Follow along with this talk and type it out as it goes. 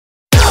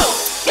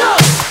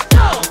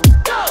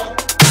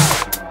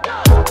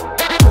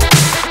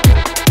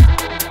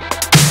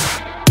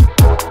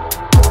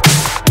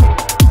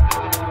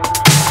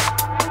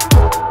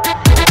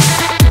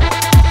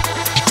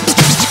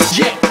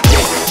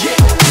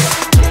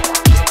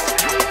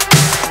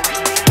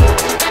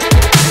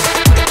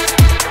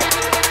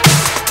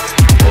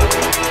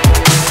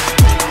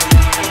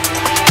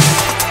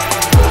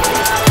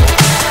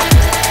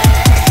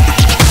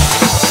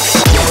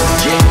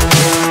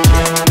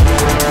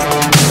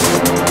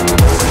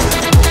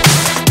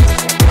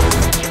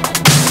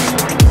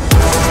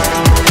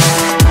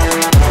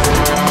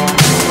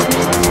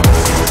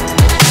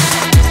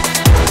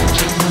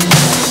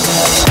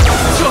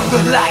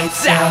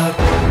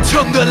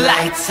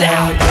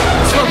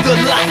turn the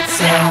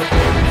lights out.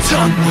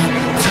 Turn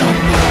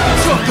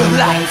the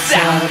lights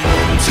out.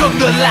 Turn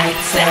the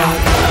lights out.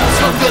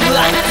 Turn the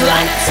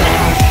lights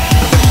out.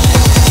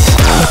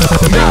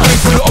 Make way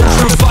for the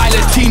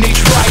ultraviolet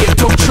teenage riot.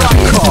 Don't try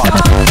hard.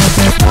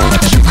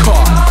 You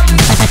can't.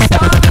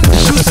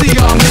 You see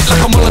I'm lit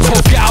like a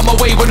Molotov. Get out my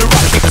way when the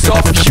rock kicks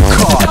off. You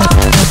can't.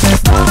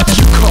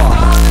 You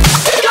can't.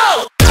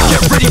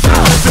 Get ready for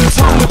the open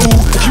tumble.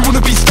 If you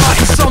wanna be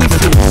starting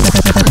something,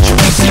 you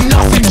ain't seen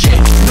nothing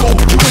yet. No,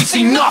 you ain't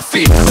seen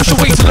nothing. Push your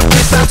way to the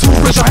piss down too.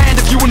 Raise your hand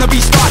if you wanna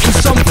be starting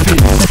something.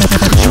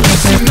 You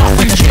ain't seen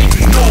nothing yet.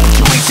 No,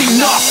 you ain't seen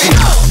nothing.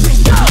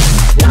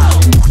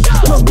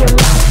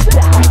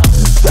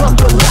 Turn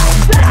the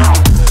lights out.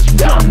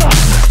 Turn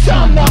the lights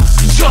out.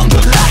 Turn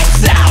the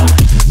lights out.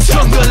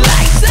 Turn the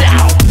lights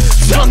out.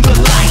 Turn the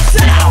lights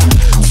out.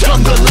 Turn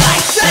the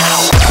lights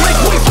out. Make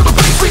way for the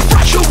bass,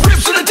 refresh your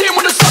ribs to the dim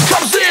when the sun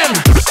comes in.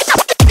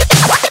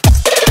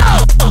 Go,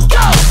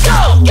 go, go,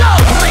 go.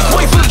 Make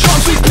way for the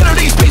drums, we pin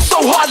these beats so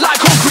hard like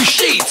concrete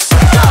sheets.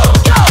 Go,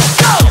 go,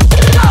 go,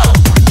 go.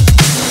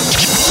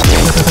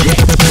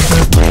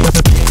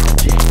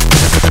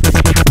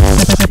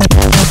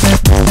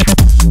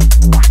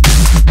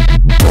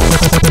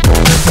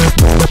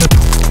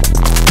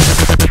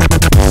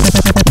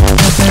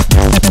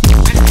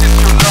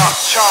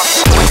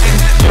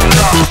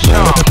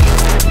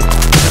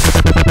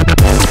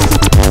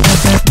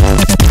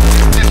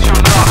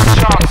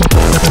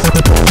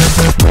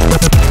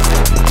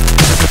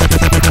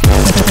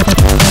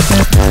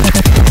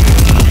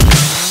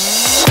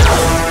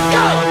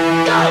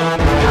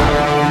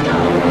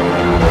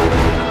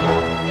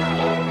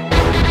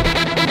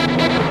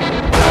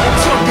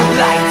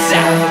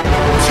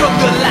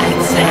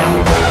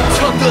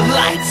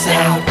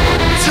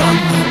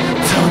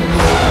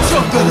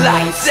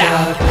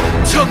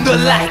 Turn the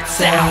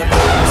lights out.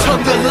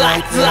 Turn the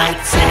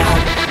lights out.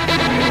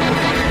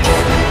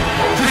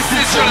 This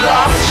is your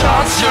last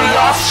chance, your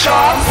last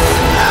chance.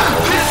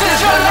 This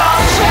is your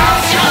last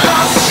chance, your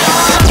last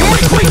chance.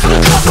 Make way for the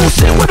club, no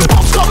sin when the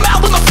bombs come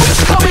out and the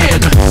freaks come in.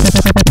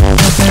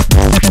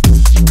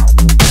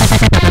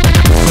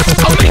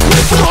 I'll make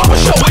way for the horror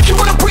show. If you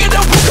wanna bring it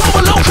down, we'll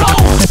go loco.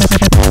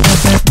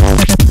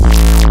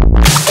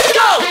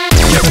 Go!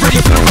 Get ready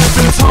for the rough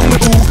and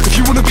tumble. If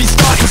you wanna be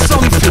starting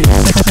something,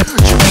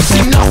 you ain't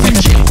seen nothing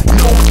yet.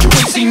 No, you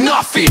ain't seen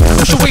nothing.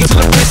 Push your way to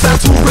the piss down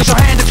too. Raise your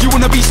hand if you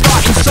wanna be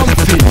starting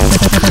something.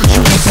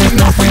 You ain't seen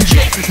nothing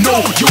yet.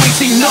 No, you ain't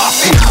seen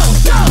nothing.